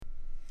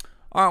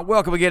All right,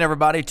 welcome again,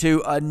 everybody,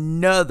 to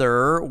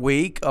another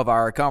week of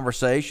our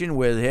conversation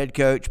with head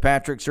coach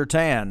Patrick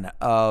Surtain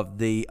of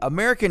the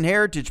American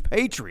Heritage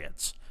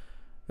Patriots,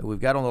 who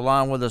we've got on the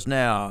line with us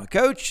now.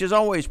 Coach, as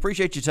always,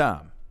 appreciate your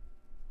time.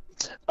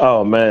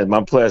 Oh, man,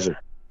 my pleasure.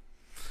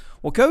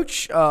 Well,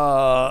 Coach,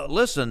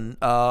 listen,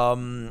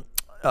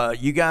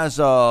 you guys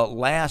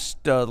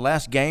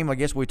last game I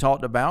guess we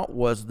talked about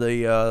was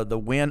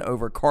the win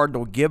over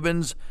Cardinal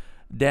Gibbons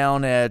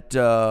down at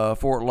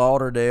Fort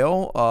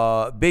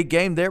Lauderdale. Big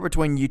game there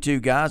between you two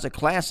guys. A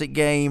classic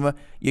game.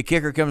 Your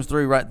kicker comes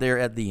through right there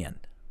at the end.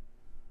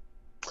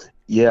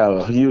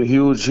 Yeah,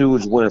 huge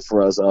win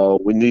for us.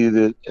 We needed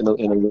it in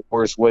the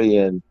worst way,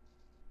 and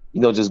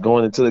just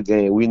going into the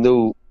game, we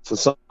knew for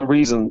some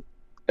reason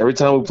every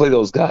time we play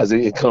those guys,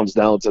 it comes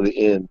down to the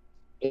end,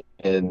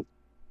 and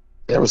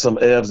there were some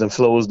ebbs and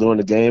flows during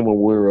the game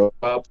when we were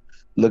up.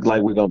 Looked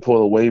like we were gonna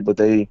pull away, but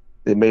they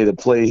made a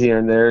play here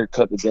and there,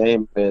 cut the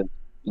game, and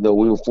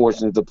we were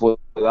fortunate to pull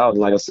it out. And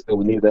like I said,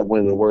 we needed that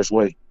win in the worst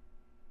way.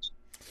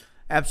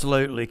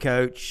 Absolutely,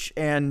 Coach.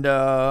 And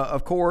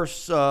of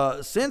course,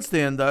 since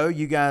then, though,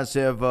 you guys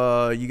have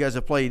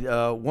played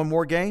one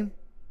more game.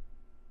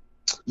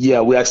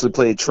 Yeah, we actually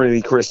played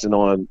Trinity Christian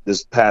on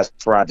this past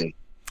Friday.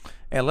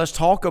 And let's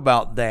talk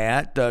about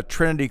that.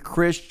 Trinity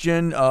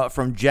Christian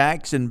from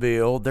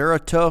Jacksonville. They're a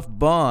tough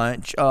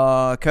bunch.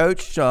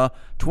 Coach,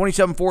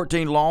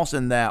 27-14 loss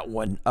in that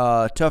one.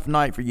 Tough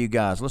night for you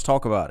guys. Let's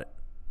talk about it.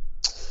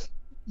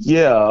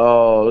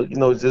 Yeah,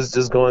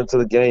 just going to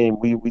the game,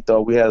 we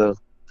thought we had a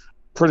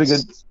pretty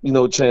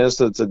good, chance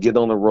to get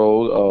on the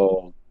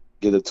road,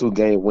 get a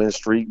 2-game win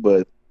streak.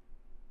 But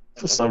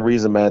for some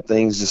reason, man,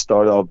 things just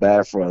started off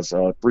bad for us.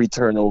 3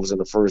 turnovers in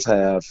the first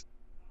half.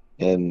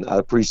 And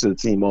I preach to the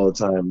team all the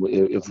time.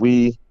 If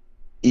we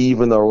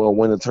even or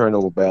win a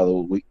turnover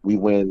battle, we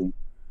win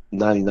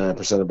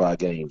 99% of our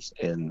games.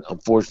 And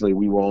unfortunately,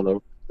 we were on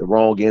the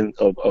wrong end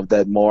of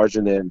that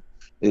margin, and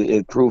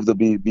it proved to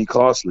be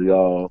costly.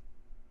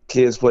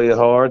 Kids played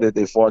hard, that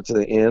they fought to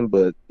the end,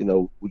 but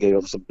we gave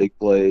up some big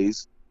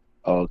plays.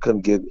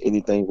 Couldn't get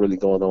anything really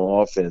going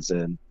on offense,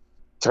 and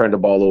turned the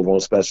ball over on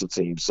special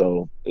teams.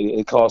 So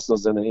it cost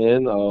us in the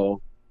end.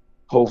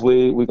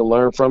 Hopefully we can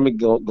learn from it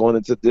going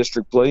into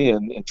district play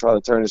and try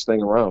to turn this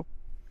thing around.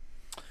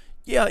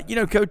 Yeah,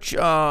 Coach,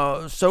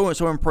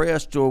 so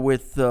impressed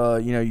with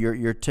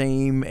your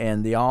team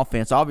and the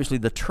offense. Obviously,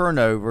 the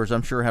turnovers,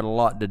 I'm sure, had a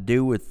lot to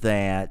do with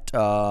that.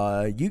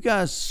 You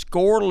guys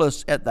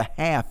scoreless at the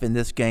half in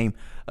this game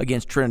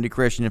against Trinity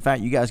Christian. In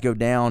fact, you guys go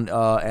down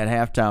at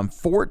halftime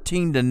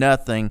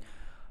 14-0.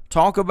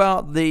 Talk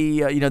about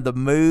the the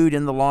mood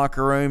in the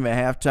locker room at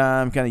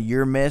halftime, kind of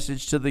your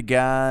message to the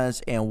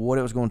guys and what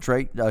it was going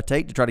to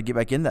take to try to get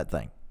back in that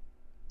thing.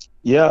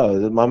 Yeah,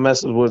 my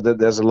message was that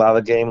there's a lot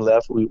of game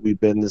left. We've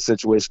been in this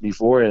situation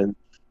before, and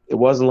it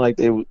wasn't like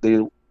they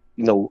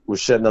were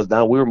shutting us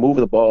down. We were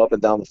moving the ball up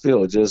and down the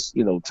field, just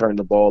turning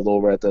the ball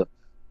over at the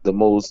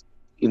most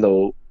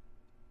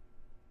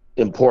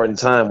important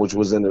time, which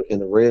was in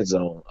the red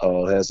zone.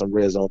 Had some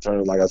red zone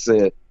turnovers. Like I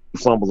said, we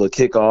fumbled a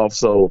kickoff,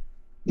 so.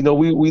 We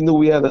knew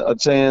we had a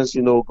chance,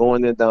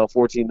 going in down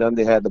 14-0.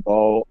 They had the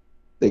ball.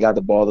 They got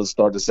the ball to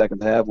start the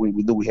second half. We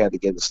knew we had to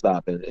get a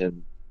stop.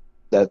 And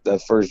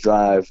that first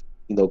drive,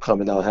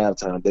 coming out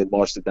halftime, they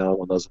marched it down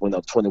on us, went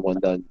up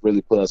 21-0,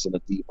 really put us in a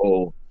deep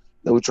hole.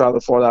 Then we tried to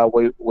fight our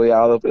way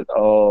out of it.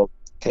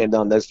 Came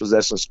down next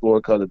possession,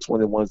 scored, cut it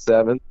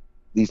 21-7.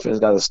 Defense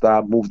got to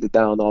stop, moved it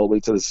down all the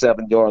way to the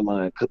 7-yard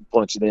line, couldn't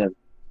punch it in.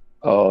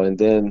 And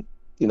then,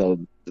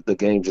 the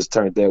game just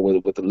turned there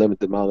with the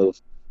limited amount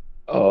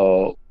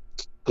of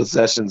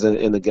possessions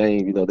in the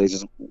game. They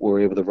just were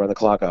able to run the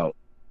clock out.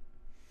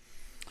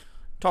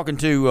 Talking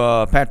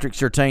to Patrick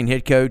Surtain,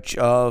 head coach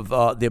of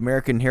the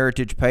American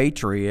Heritage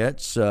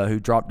Patriots, who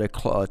dropped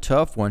a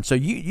tough one. So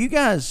you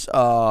guys they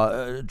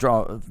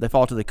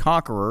fall to the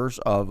Conquerors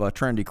of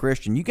Trinity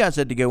Christian. You guys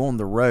had to go on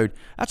the road.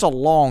 That's a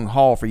long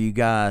haul for you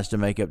guys to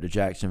make up to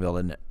Jacksonville,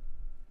 isn't it?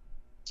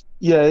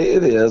 Yeah,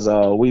 it is.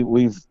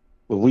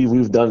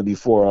 We've done it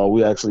before.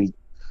 We actually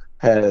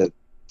had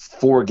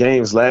 4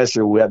 games last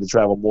year. We had to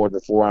travel more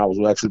than 4 hours.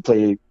 We actually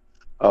played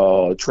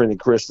Trinity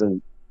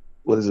Christian,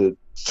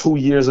 2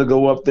 years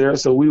ago up there.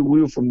 So we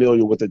were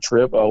familiar with the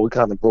trip. We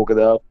kind of broke it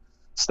up,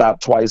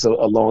 stopped twice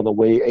along the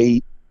way,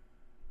 ate,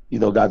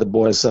 got the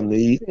boys something to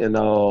eat, and we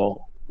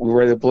were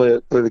ready to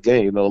play the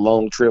game. A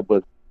long trip,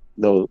 but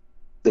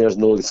there's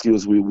no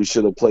excuse. We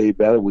should have played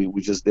better.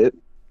 We just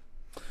didn't.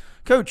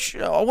 Coach,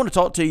 I want to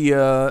talk to you.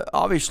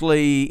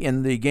 Obviously,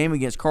 in the game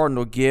against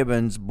Cardinal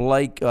Gibbons,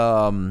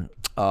 Brandon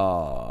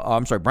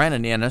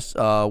Ennis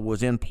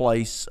was in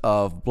place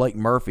of Blake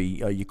Murphy,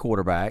 your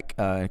quarterback.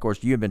 And of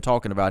course, you have been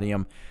talking about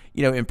him,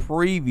 in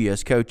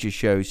previous coaches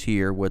shows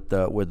here with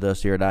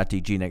us here at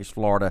ITG Next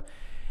Florida.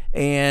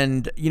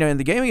 And, in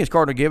the game against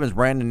Cardinal Gibbons,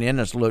 Brandon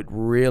Ennis looked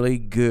really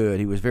good.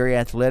 He was very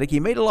athletic.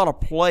 He made a lot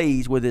of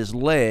plays with his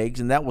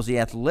legs, and that was the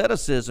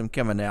athleticism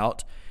coming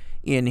out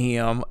in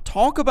him.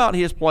 Talk about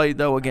his play,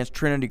 though, against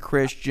Trinity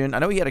Christian. I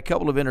know he had a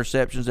couple of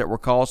interceptions that were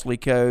costly,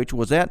 Coach.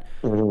 Was that,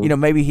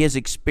 maybe his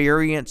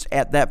experience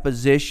at that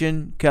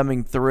position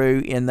coming through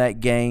in that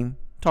game?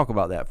 Talk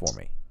about that for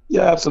me.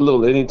 Yeah,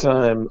 absolutely.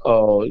 Anytime,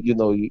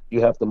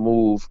 you have to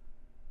move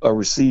a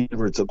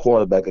receiver to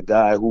quarterback, a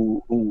guy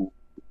who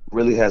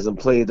really hasn't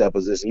played that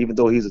position, even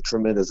though he's a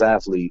tremendous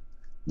athlete,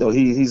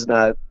 he's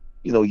not,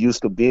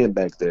 used to being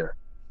back there.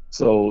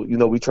 So,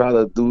 we try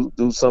to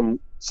do some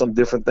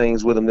different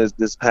things with him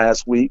this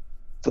past week.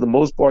 For the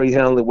most part, he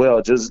handled it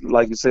well. Just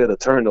like you said, the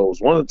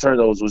turnovers. One of the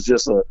turnovers was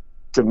just a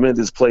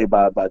tremendous play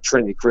by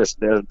Trinity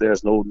Christian.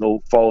 There's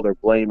no fault or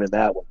blame in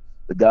that one.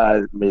 The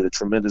guy made a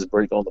tremendous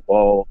break on the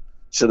ball.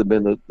 Should have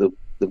been the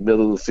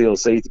middle of the field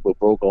safety, but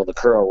broke on the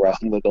curl route.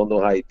 I don't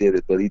know how he did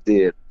it, but he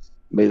did.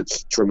 Made a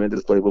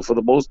tremendous play. But for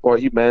the most part,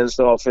 he managed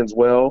the offense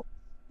well.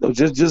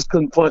 Just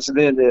couldn't punch it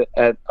in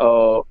at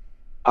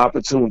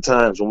opportune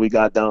times when we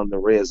got down in the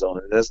red zone.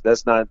 And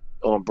that's not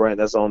on Brent.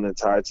 That's on the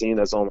entire team.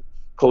 That's on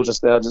coaching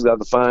staff. Just got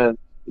to find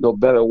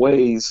better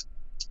ways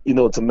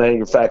to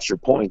manufacture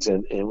points,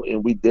 and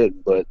we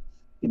didn't. But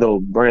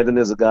Brandon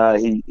is a guy.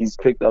 He's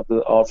picked up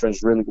the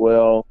offense really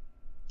well.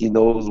 He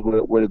knows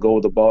where to go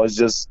with the ball. It's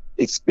just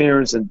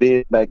experience and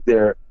being back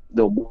there,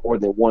 more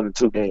than 1 or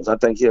 2 games. I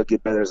think he'll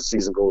get better as the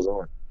season goes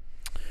on.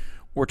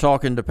 We're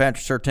talking to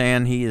Patrick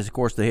Surtain. He is, of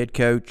course, the head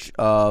coach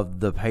of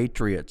the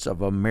Patriots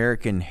of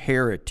American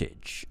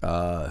Heritage,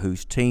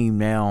 whose team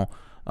now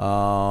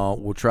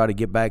will try to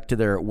get back to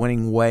their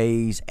winning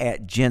ways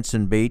at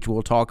Jensen Beach.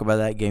 We'll talk about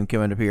that game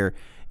coming up here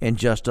in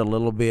just a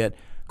little bit.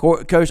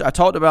 Coach, I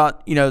talked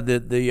about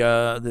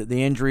the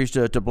injuries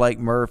to Blake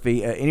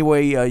Murphy. Any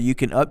way you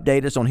can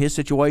update us on his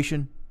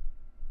situation?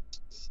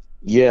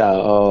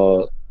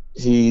 Yeah,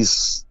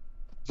 he's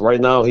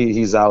right now.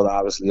 He's out.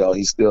 Obviously,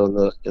 he's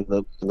still in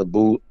the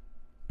boot.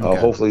 Okay.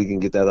 Hopefully, he can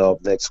get that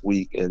up next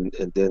week and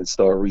then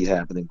start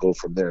rehabbing and go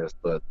from there.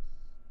 But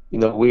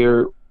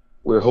we're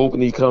hoping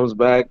he comes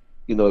back.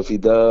 If he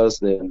does,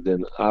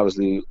 then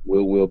obviously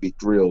we'll be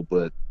thrilled.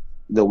 But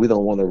we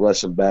don't want to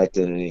rush him back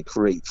and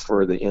create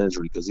further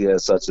injury because he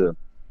has such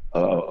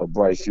a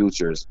bright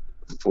future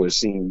for his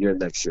senior year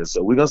next year.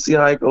 So we're gonna see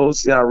how it goes,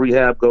 see how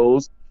rehab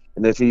goes,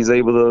 and if he's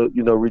able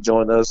to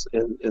rejoin us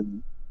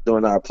in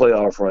during our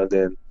playoff run,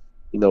 then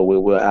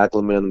we'll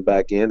acclimate him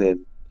back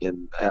in,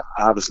 and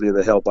obviously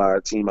it'll help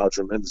our team out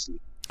tremendously.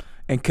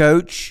 And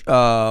Coach,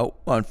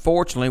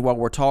 unfortunately, while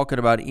we're talking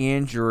about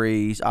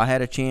injuries, I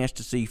had a chance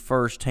to see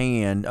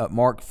firsthand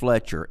Mark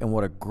Fletcher and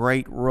what a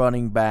great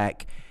running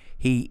back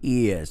he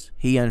is.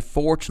 He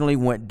unfortunately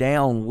went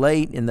down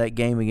late in that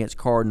game against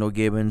Cardinal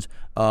Gibbons.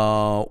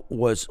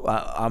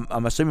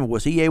 I'm assuming,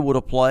 was he able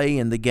to play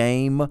in the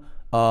game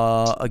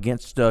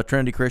against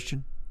Trinity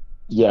Christian?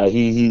 Yeah,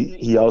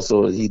 he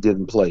also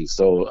didn't play.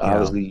 So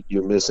obviously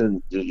you're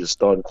missing your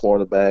starting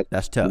quarterback.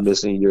 That's tough. You're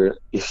missing your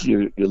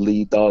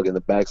lead dog in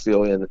the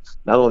backfield, and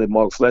not only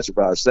Mark Fletcher,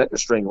 but our second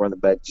string running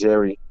back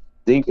Jerry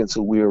Dinkins,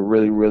 who we were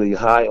really, really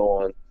high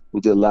on, who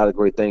did a lot of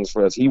great things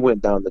for us. He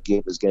went down the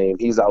Gibbons game.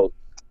 He's out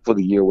for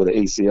the year with an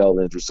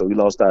ACL injury. So we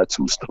lost our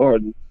 2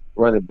 starting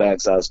running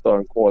backs, our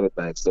starting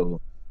quarterback.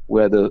 So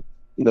we had to,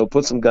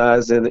 put some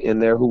guys in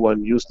there who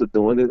weren't used to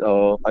doing it.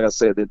 Like I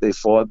said, they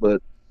fought,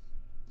 but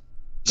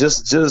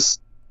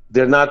just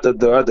they're not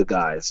the other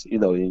guys. You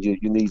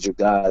need your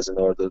guys in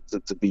order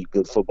to be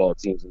good football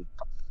teams. And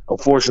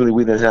unfortunately,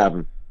 we didn't have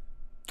them.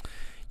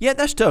 Yeah,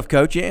 that's tough,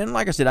 Coach. And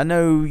like I said, I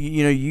know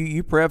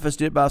you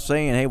prefaced it by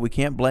saying, "Hey, we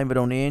can't blame it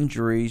on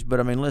injuries." But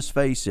I mean, let's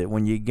face it: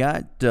 when you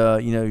got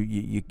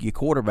your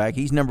quarterback,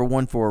 he's number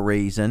 1 for a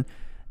reason.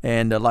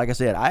 And like I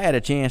said, I had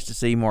a chance to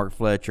see Mark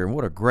Fletcher, and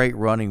what a great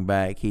running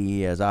back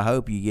he is. I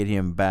hope you get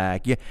him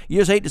back. You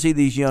just hate to see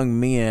these young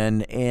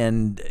men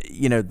and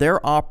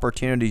their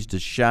opportunities to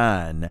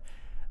shine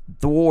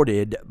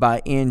thwarted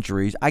by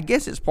injuries. I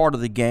guess it's part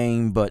of the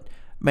game, but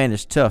man,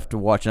 it's tough to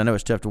watch. And I know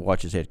it's tough to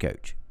watch as head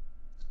coach.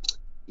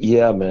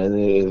 Yeah, man,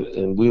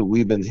 and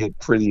we've been hit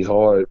pretty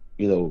hard,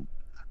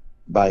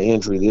 by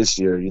injury this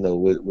year,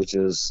 which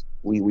is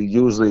we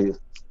usually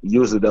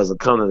doesn't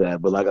come to that.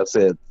 But like I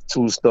said,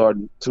 two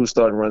starting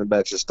running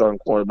backs, your starting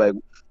quarterback.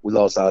 We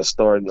lost our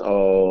starting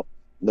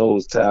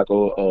nose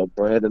tackle.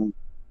 Brandon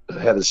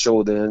had a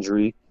shoulder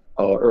injury.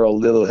 Earl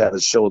Little had a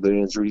shoulder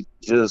injury.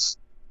 Just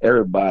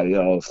everybody.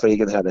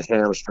 Fagan had a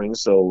hamstring.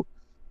 So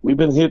we've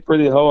been hit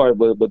pretty hard.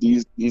 But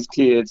these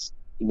kids,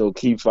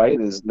 keep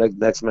fighting. It's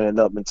next man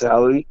up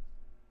mentality.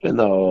 And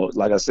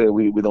like I said,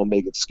 we don't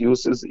make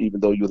excuses,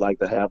 even though you like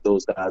to have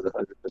those guys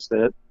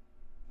 100%.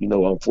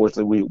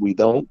 Unfortunately, we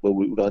don't, but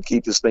we're going to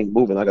keep this thing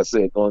moving. Like I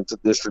said, going to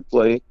district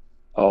play,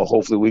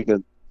 hopefully we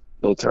can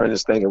turn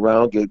this thing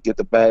around, get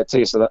the bad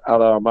taste out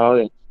of our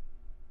mouth.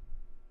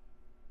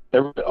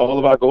 And all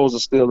of our goals are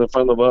still in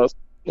front of us,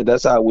 and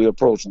that's how we're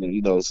approaching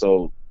it,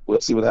 so we'll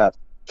see what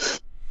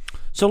happens.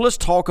 So let's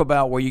talk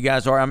about where you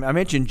guys are. I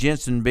mentioned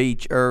Jensen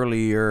Beach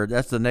earlier.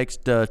 That's the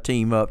next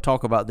team up.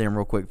 Talk about them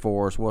real quick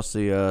for us. What's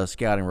the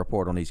scouting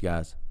report on these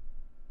guys?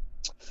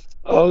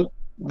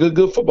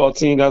 Good football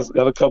team. Got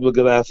a couple of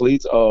good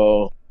athletes.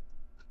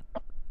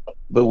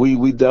 but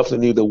we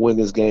definitely need to win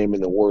this game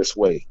in the worst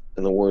way,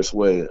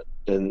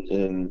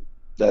 and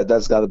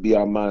that's got to be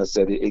our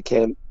mindset. It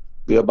can't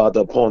be about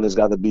the opponent. It's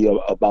got to be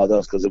about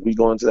us. Because if we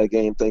go into that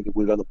game thinking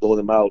we're going to blow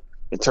them out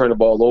and turn the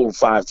ball over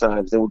 5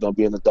 times, then we're going to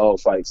be in the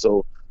dogfight.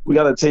 So we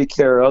got to take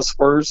care of us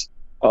first.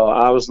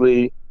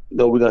 Obviously,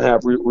 we're going to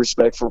have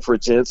respect for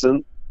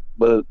Jensen,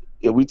 but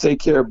if we take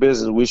care of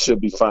business, we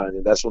should be fine,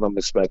 and that's what I'm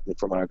expecting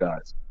from our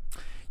guys.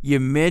 You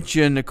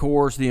mentioned, of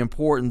course, the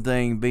important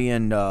thing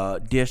being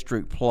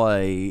district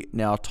play.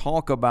 Now,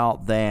 talk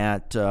about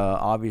that.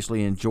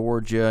 Obviously, in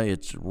Georgia,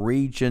 it's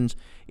regions.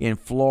 In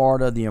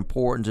Florida, the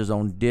importance is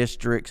on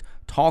districts.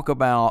 Talk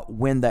about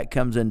when that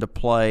comes into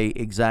play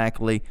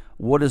exactly.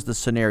 What is the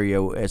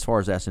scenario as far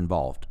as that's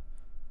involved?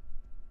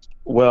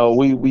 Well,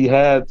 we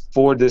had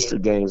 4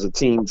 district games. A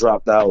team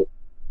dropped out.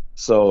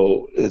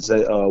 So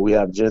we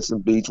have Jensen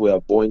Beach, we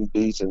have Boynton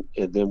Beach, and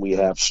then we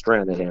have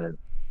Stranahan.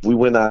 We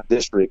win our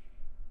district.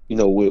 We're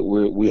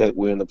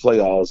in the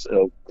playoffs.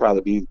 It'll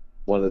probably be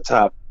one of the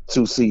top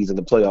 2 seeds in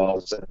the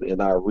playoffs in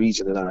our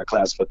region, in our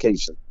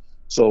classification.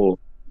 So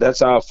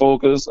that's our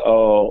focus.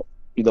 The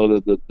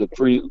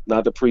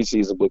not the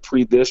preseason, but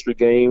pre-district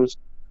games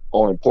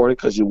are important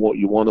because you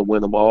want to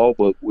win them all.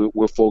 But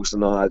we're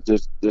focusing on our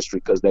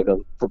district because they're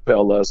going to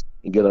propel us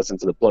and get us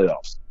into the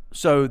playoffs.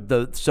 So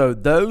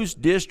those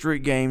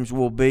district games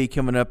will be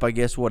coming up, I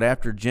guess,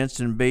 after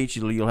Jensen Beach,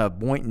 you'll have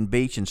Boynton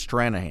Beach and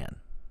Stranahan.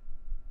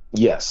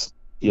 Yes,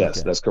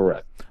 okay. That's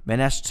correct. Man,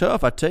 that's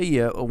tough. I tell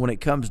you, when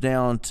it comes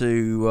down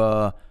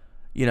to,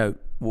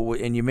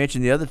 and you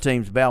mentioned the other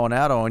teams bowing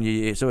out on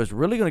you, so it's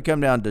really going to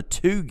come down to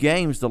 2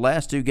 games, the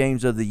last 2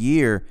 games of the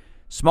year.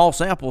 Small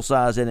sample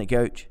size, isn't it,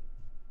 Coach?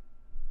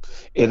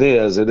 It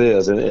is,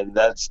 and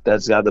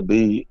that's got to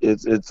be.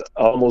 It's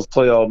almost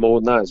playoff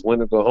mode now. It's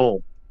win or go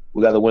home.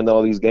 We got to win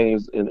all these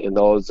games in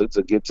order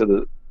to get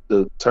to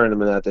the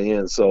tournament at the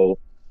end. So,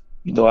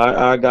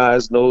 our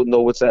guys know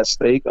what's at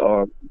stake.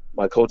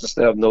 My coaching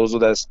staff knows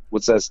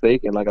what's at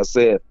stake. And like I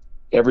said,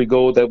 every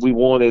goal that we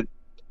wanted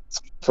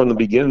from the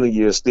beginning of the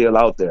year is still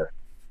out there.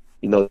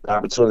 The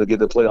opportunity to get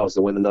the playoffs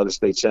to win another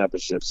state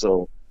championship.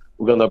 So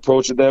we're going to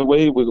approach it that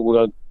way. We're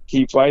going to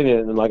keep fighting.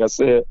 And like I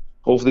said,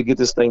 hopefully get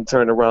this thing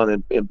turned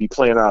around and be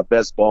playing our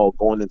best ball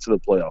going into the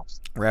playoffs.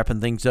 Wrapping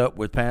things up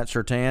with Pat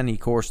Surtain, of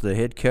course, the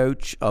head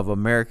coach of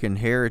American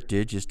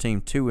Heritage, his team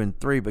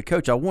 2-3. But,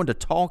 Coach, I wanted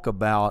to talk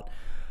about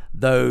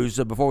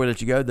those, before we let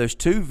you go, those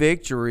 2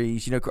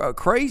 victories. A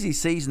crazy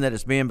season that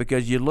it's been,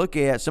 because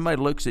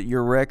somebody looks at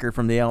your record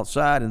from the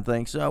outside and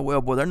thinks, oh,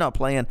 well, boy, they're not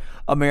playing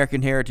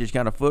American Heritage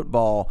kind of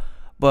football.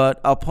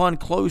 But upon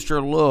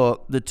closer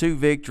look, the 2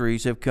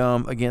 victories have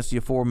come against the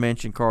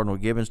aforementioned Cardinal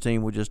Gibbons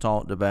team we just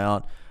talked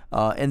about.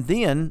 And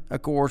then,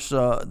 of course,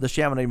 the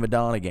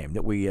Chaminade-Madonna game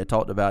that we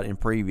talked about in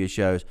previous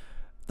shows.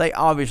 They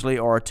obviously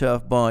are a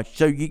tough bunch.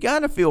 So you got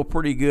to feel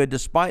pretty good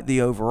despite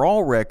the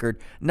overall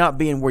record not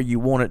being where you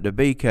want it to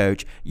be,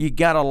 Coach. You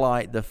got to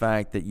like the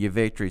fact that your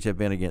victories have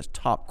been against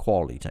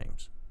top-quality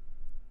teams.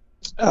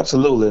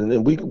 Absolutely.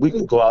 And we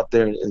can go out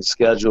there and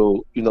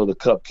schedule, the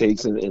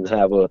cupcakes and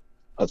have a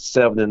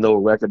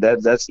 7-0 record.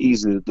 That's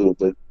easy to do.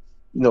 But,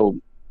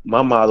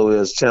 my motto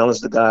is challenge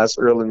the guys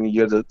early in the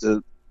year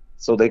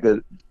so they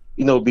could –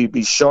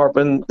 be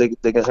sharpened.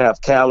 They can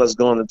have callous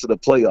going into the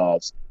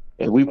playoffs.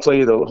 And we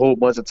played a whole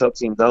bunch of tough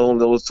teams, not only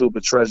those 2,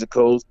 but Treasure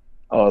Coast,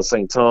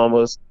 St.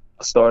 Thomas.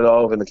 I started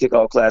off in the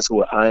kickoff classic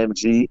with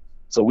IMG.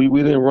 So we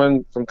didn't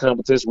run from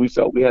competition. We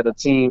felt we had a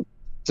team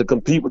to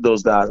compete with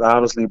those guys.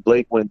 Obviously,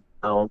 Blake went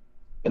down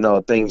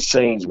and things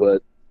changed.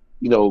 But,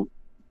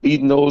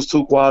 beating those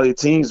 2 quality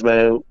teams,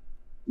 man,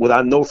 what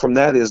I know from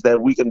that is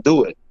that we can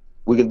do it.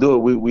 We can do it.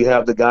 We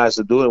have the guys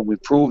to do it.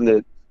 We've proven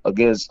it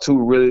against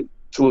 2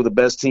 of the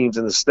best teams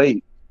in the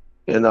state.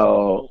 And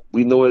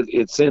we know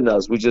it's in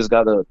us. We just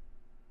got to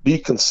be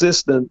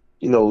consistent,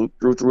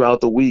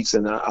 throughout the weeks.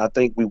 And I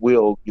think we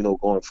will,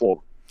 going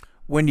forward.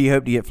 When do you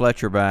hope to get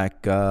Fletcher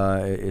back?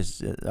 I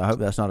hope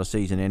that's not a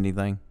season-ending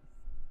thing.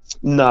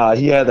 Nah,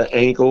 he had an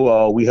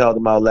ankle. We held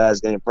him out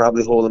last game.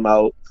 Probably hold him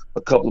out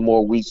a couple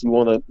more weeks. We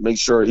want to make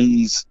sure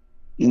he's,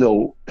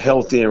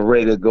 healthy and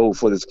ready to go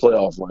for this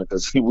playoff run,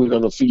 because we're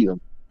going to feed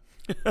him.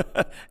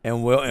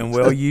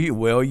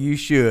 you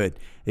should.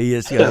 He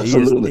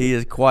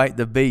is quite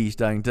the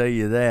beast, I can tell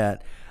you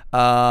that.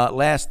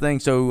 Last thing,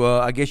 so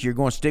I guess you're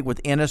going to stick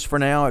with Ennis for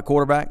now at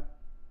quarterback?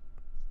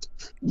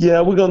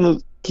 Yeah, we're going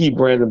to keep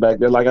Brandon back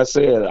there. Like I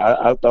said,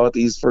 I thought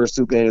these first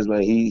 2 games,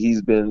 man,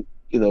 he's been,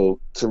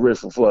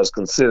 terrific for us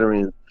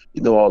considering,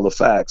 all the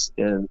facts.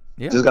 And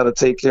just got to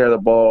take care of the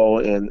ball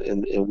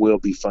and we'll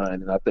be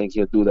fine. And I think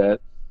he'll do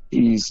that.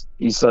 He's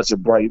such a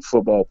bright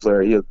football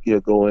player. He'll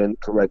go in,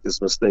 correct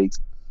his mistakes.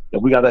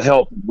 And we got to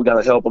help. We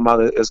got to help him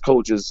out as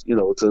coaches,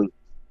 to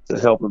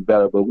help him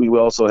better. But we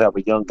will also have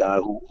a young guy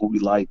who we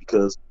like,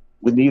 because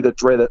we need a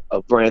threat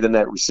of Brandon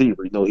at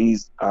receiver.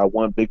 He's our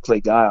one big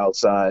play guy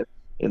outside,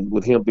 and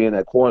with him being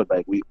at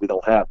quarterback, we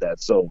don't have that.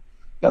 So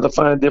got to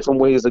find different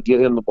ways to get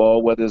him the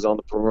ball, whether it's on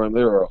the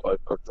perimeter or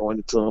throwing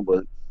it to him.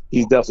 But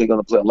he's definitely going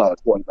to play a lot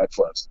of quarterback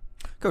for us.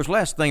 Coach,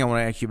 last thing I want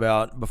to ask you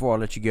about before I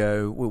let you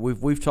go,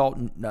 we've talked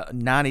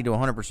 90 to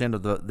 100%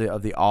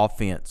 of the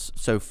offense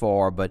so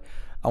far, but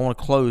I want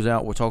to close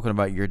out with talking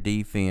about your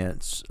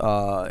defense.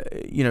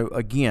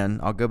 Again,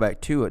 I'll go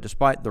back to it.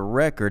 Despite the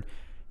record,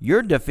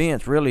 your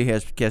defense really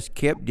has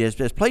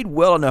played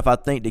well enough, I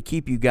think, to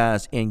keep you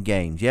guys in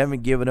games. You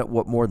haven't given up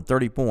more than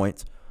 30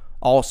 points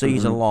all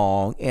season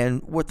long,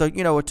 and with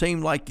a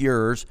team like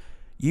yours,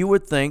 you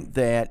would think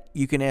that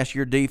you can ask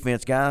your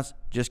defense, guys,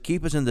 just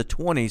keep us in the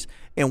 20s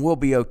and we'll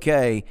be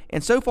okay.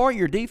 And so far,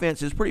 your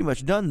defense has pretty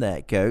much done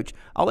that, Coach.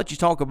 I'll let you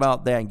talk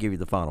about that and give you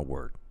the final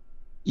word.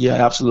 Yeah,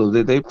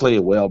 absolutely. They play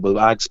it well, but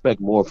I expect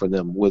more from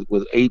them. With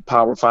 8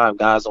 Power 5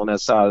 guys on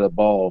that side of the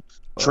ball,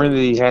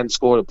 Trinity hadn't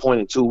scored a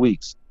point in 2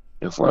 weeks.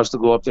 And for us to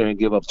go up there and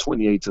give up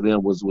 28 to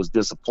them was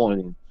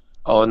disappointing.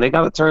 And they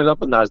got to turn it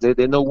up a notch.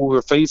 They know what we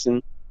were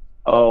facing.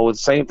 The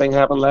same thing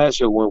happened last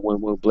year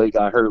when Blake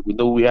got hurt. We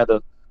knew we had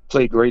to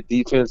play great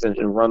defense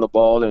and run the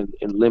ball and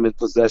limit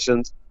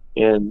possessions.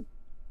 And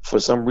for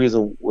some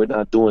reason, we're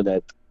not doing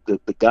that.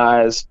 The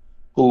guys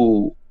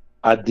who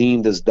I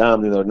deemed as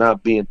dominant are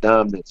not being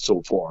dominant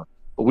so far.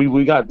 But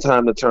we got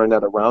time to turn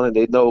that around, and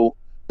they know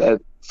that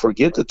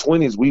forget the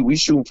 20s. We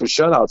shooting for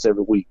shutouts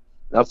every week.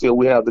 And I feel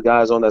we have the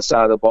guys on that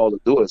side of the ball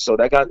to do it. So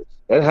that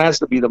has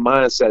to be the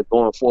mindset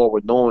going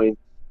forward, knowing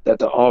that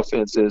the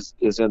offense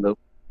is in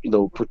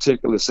the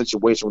particular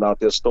situation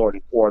without their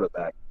starting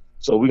quarterback.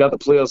 So we got to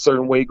play a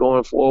certain way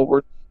going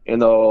forward,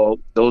 and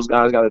those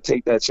guys got to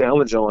take that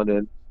challenge on,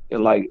 and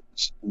like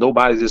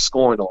nobody's just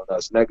scoring on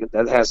us.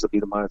 That has to be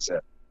the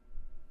mindset.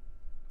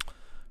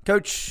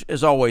 Coach,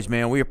 as always,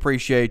 man, we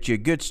appreciate you.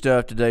 Good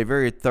stuff today,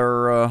 very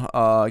thorough.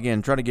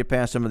 Again, trying to get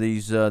past some of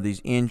these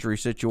injury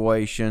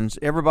situations.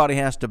 Everybody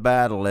has to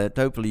battle it.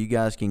 Hopefully, you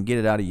guys can get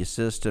it out of your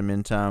system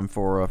in time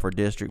for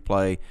district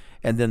play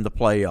and then the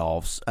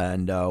playoffs.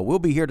 And we'll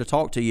be here to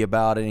talk to you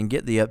about it and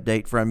get the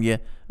update from you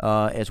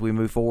as we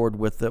move forward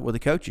with the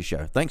Coaches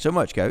Show. Thanks so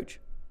much, Coach.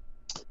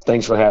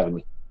 Thanks for having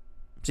me.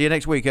 See you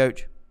next week,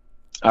 Coach.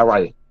 All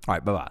right. All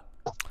right, bye-bye.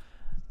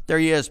 There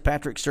he is,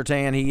 Patrick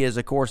Surtain. He is,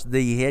 of course,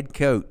 the head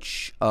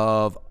coach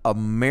of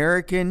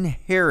American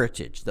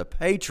Heritage, the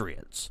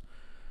Patriots.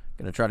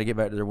 Going to try to get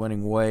back to their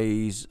winning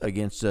ways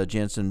against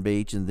Jensen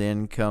Beach, and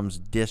then comes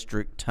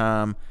district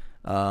time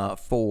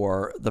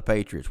for the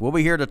Patriots. We'll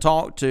be here to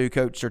talk to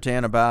Coach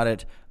Surtain about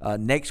it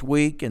next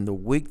week and the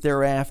week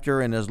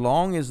thereafter, and as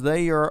long as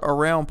they are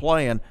around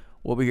playing,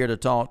 we'll be here to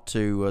talk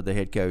to the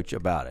head coach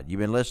about it.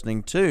 You've been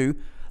listening to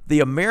the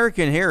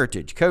American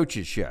Heritage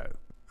Coaches Show.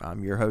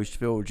 I'm your host,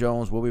 Phil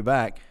Jones. We'll be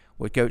back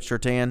with Coach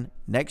Surtain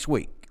next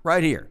week,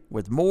 right here,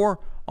 with more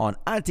on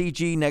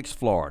ITG Next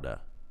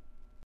Florida.